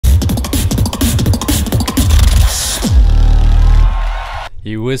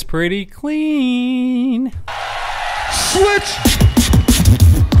He was pretty clean. Switch.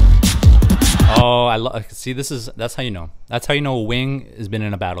 Oh, see, that's how you know. That's how you know Wing has been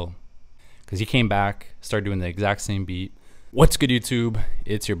in a battle. Because he came back, started doing the exact same beat. What's good, YouTube?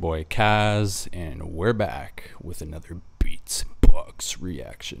 It's your boy Kaz, and we're back with another beatbox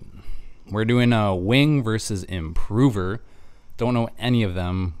reaction. We're doing a Wing versus Improver. Don't know any of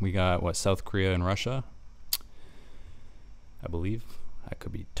them. We got, what, South Korea and Russia? I believe. I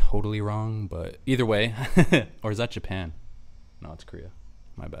could be totally wrong, but either way. Or is that Japan? No, it's Korea.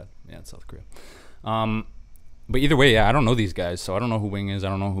 My bad. Yeah, it's South Korea. But either way, yeah, I don't know these guys, so I don't know who Wing is. I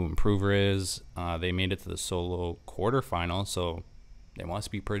don't know who Improver is. They made it to the solo quarterfinal, so they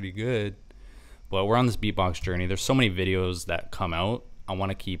must be pretty good. But we're on this beatbox journey. There's so many videos that come out. I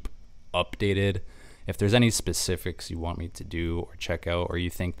want to keep updated. If there's any specifics you want me to do or check out, or you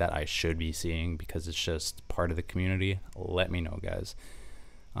think that I should be seeing because it's just part of the community, let me know, guys.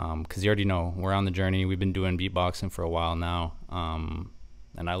 Because you already know, we're on the journey. We've been doing beatboxing for a while now.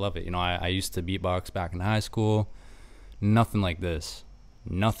 And I love it. You know, I used to beatbox back in high school. Nothing like this.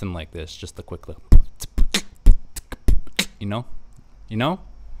 Nothing like this. Just the quick little. You know? You know?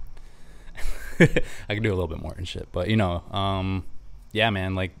 I can do a little bit more and shit. But, you know, yeah,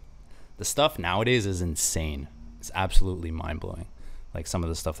 man, like, the stuff nowadays is insane. It's absolutely mind-blowing. Like, some of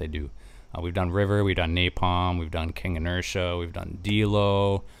the stuff they do. We've done River. We've done Napalm. We've done King Inertia. We've done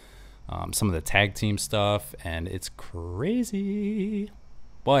D-Lo. Some of the tag team stuff. And it's crazy.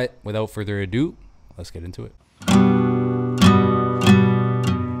 But without further ado, let's get into it.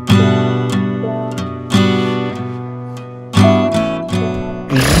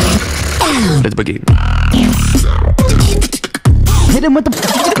 Let's begin. Hit him with the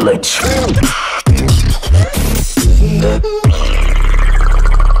glitch.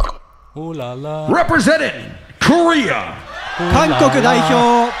 Ooh la la. Representing Korea. 한국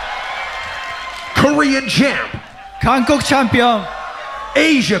대표. Korean champ. 한국 챔피언.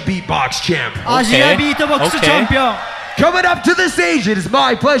 Asia beatbox champ. 아시아 비트박스 챔피언. Coming up to the stage, it is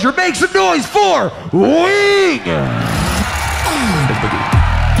my pleasure. Make some noise for Wing.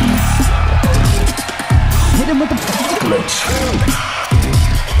 Hit him with the glitch.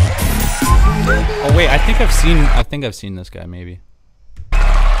 Oh wait, I think I've seen this guy maybe.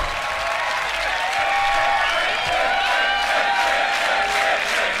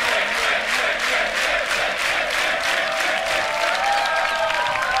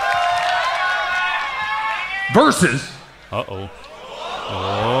 Versus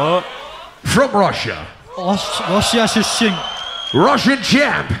from Russia. 러시아 출신. Russian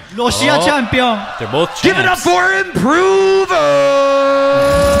champ. 러시아 챔피언. They're both champs. Give it up for Improver.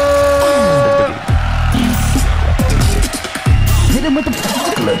 Hit him with the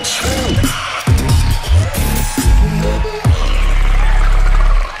glitch.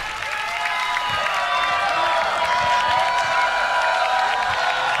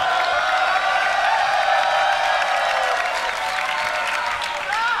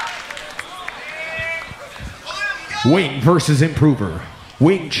 Wing versus Improver.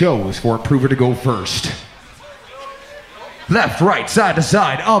 Wing chose for Improver to go first. Left, right, side to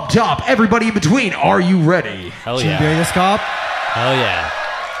side, up top, everybody in between. Are you ready? Hell yeah. 준비됐습니까? Hell yeah.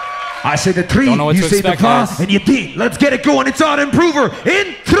 I say the three, you say the five, and you think. Let's get it going. It's on Improver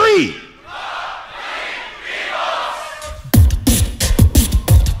in 3.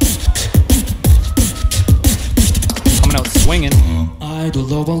 Coming out swinging. I do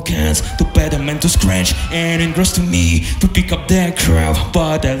love all cats, the better man to scratch, and engrossed to me to pick up that crowd.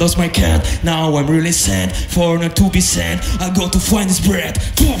 But I lost my cat, now I'm really sad. For not to be sad, I go to find his bread.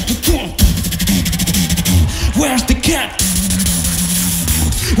 Where's the cat?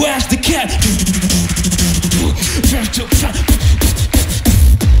 Where's the cat?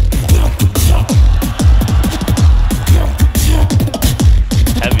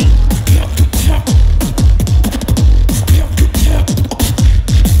 Heavy.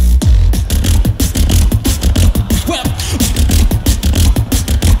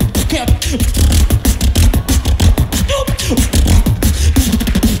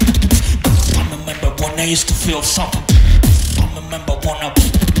 I used to feel something. I remember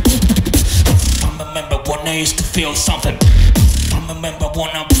when I used to feel something. I remember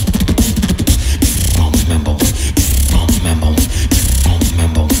when I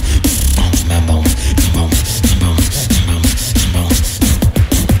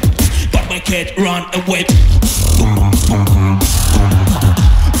but my cat ran away.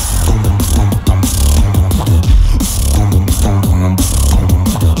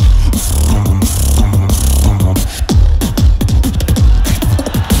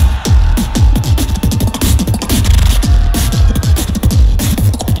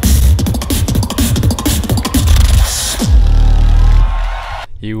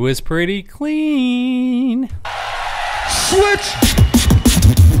 is pretty clean. Switch.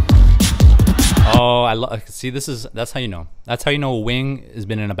 Oh, see. That's how you know. That's how you know Wing has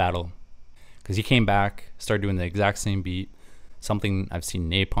been in a battle, because he came back, started doing the exact same beat, something I've seen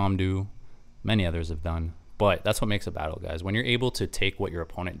Napalm do, many others have done. But that's what makes a battle, guys. When you're able to take what your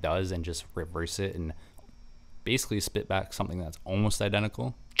opponent does and just reverse it and basically spit back something that's almost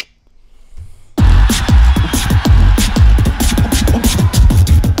identical.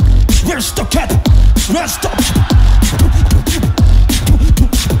 Where's the cat? Where's the...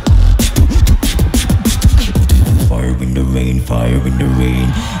 Fire in the rain, fire in the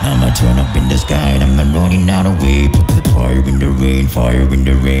rain. I'ma turn up in the sky and I'm running out of way. Fire in the rain, fire in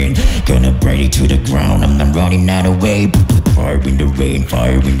the rain. Gonna bring it to the ground, I'm not running out of way. Fire in the rain,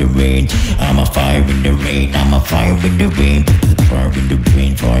 fire in the rain. I'm a fire in the rain, I'm a fire in the rain. Fire in the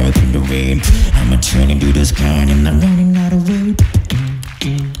rain, fire in the rain. I'ma turn into the sky and I'm not running out of way.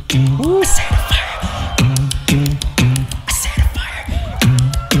 I set a fire. I set a fire.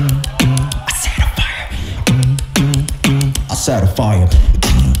 I set a fire. I set a fire.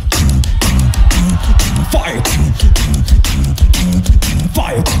 Fire.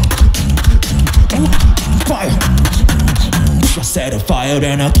 Fire. Fire. I set a fire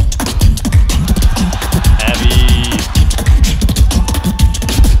then I... Heavy.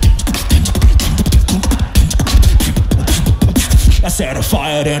 I set a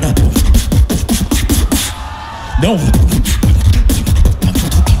fire then I... No.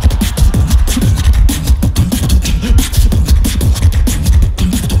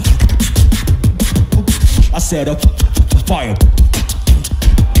 I set a fire.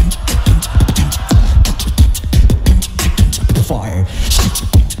 Fire.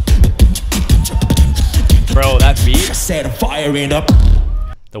 Bro, that beat. I set a fire in up.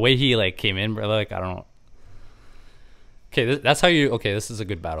 The way he like came in, bro, like I don't know. Okay, that's how you. Okay, this is a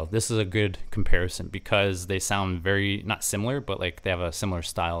good battle. This is a good comparison because they sound very not similar, but like they have a similar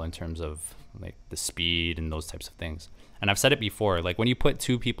style in terms of like the speed and those types of things. And I've said it before, like when you put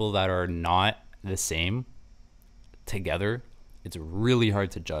two people that are not the same together, it's really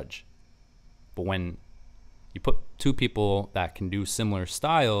hard to judge. But when you put two people that can do similar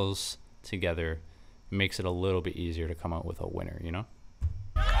styles together, it makes it a little bit easier to come out with a winner, you know?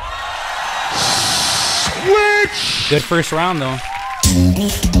 Switch. Good first round though.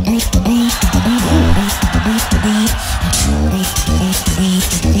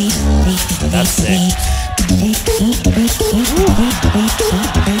 That's sick.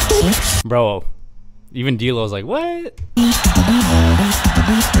 Bro, even D-Lo's like, what?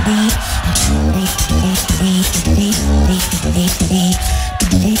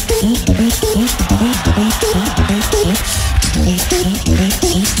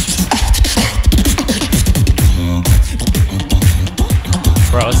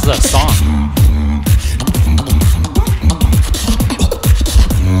 Bro, this is a song.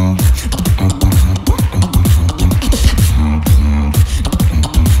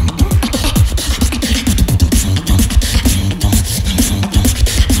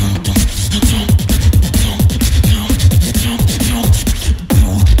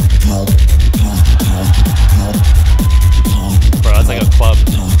 Bro, that's like a club.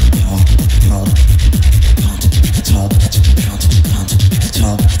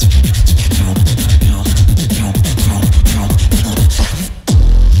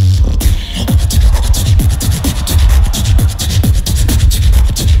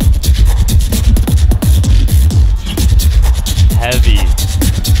 Heavy.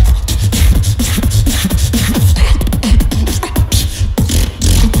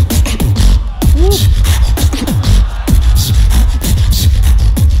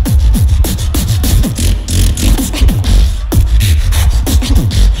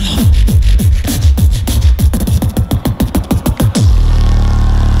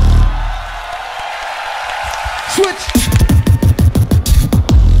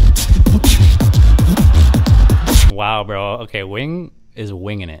 Wow, bro. Okay, Wing is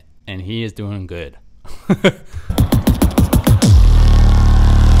winging it, and he is doing good.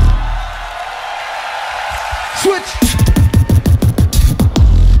 Switch.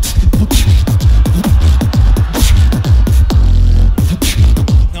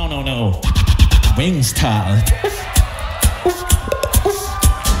 No. Wing style.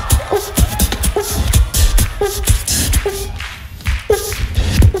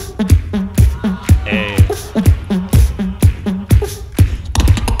 Hey.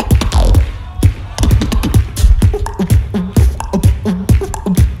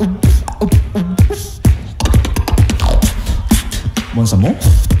 Want some more?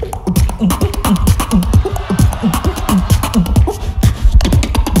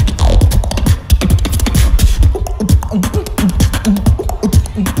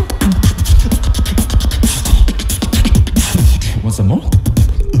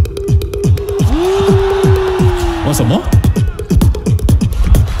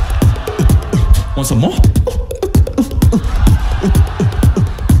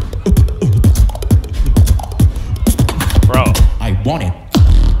 want it.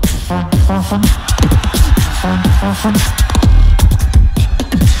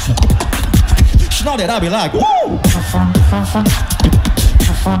 You know that I be like, woo!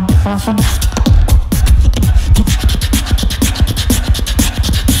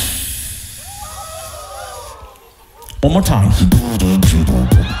 One more time.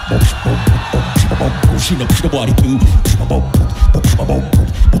 She knows the body too.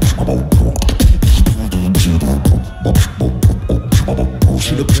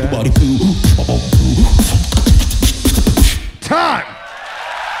 She knows the body too. Time.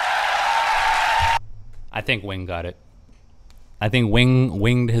 I think Wing got it. I think Wing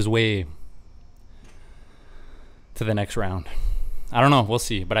winged his way to the next round. I don't know. We'll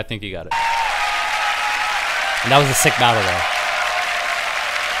see. But I think he got it. And that was a sick battle, though.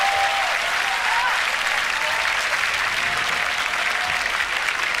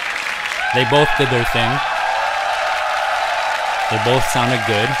 They both did their thing. They both sounded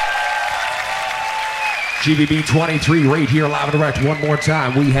good. GBB 23 right here, live and direct. One more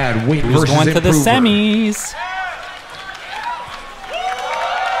time. We had Wing versus going to the Improver. semis.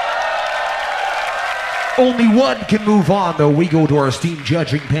 Only one can move on, though. We go to our esteemed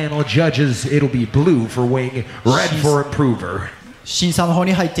judging panel. Judges, it'll be blue for Wing, red for Improver. 審査の方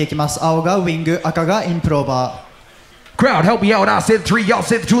に入っていきます。青がウィング、赤がインプローバー。 Crowd, help me out. I'll say the 3. Y'all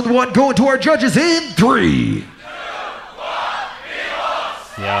say the 2 and the 1. Going to our judges in 3.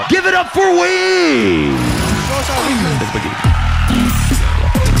 Yeah. Give it up for Wing.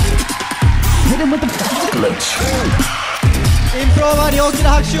 Hit him with the glitch. インプローバーに大き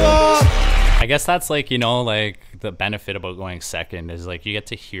な拍手を。 I guess that's like, you know, like the benefit about going second is like you get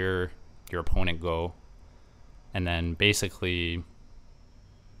to hear your opponent go, and then basically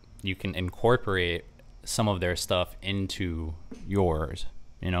you can incorporate some of their stuff into yours,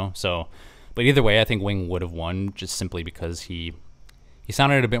 you know? So, but either way, I think Wing would have won just simply because he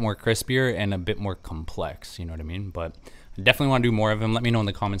sounded a bit more crispier and a bit more complex, you know what I mean? But I definitely want to do more of him. Let me know in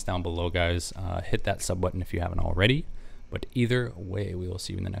the comments down below, guys. Hit that sub button if you haven't already. But either way, we will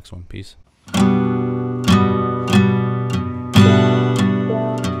see you in the next one. Peace.